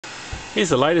Here's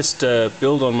the latest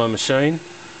build on my machine.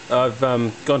 I've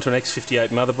gone to an X58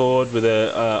 motherboard with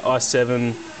a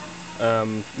i7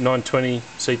 920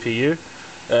 CPU.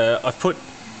 I've put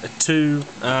two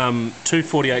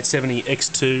 4870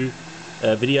 X2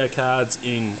 video cards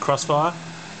in Crossfire,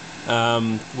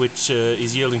 which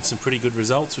is yielding some pretty good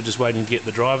results. We're just waiting to get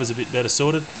the drivers a bit better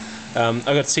sorted. I've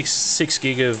got 6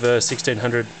 gig of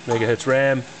 1600 megahertz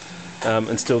RAM,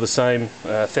 and still the same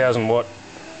 1000 watt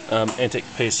Antec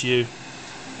PSU.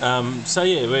 So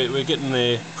yeah, we're getting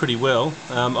there pretty well.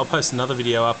 I'll post another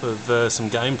video up of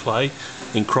some gameplay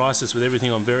in Crisis with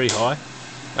everything on very high.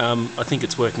 I think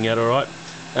it's working out alright.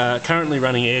 Currently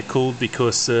running air cooled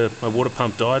because my water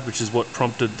pump died, which is what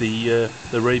prompted the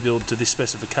rebuild to this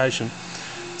specification.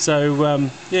 So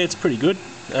yeah, it's pretty good.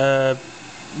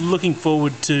 Looking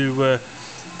forward to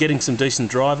getting some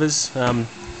decent drivers,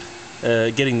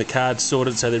 getting the cards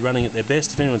sorted so they're running at their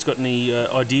best. If anyone's got any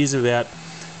ideas about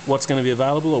what's going to be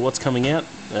available or what's coming out,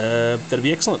 that'd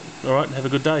be excellent. Alright, have a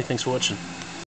good day. Thanks for watching.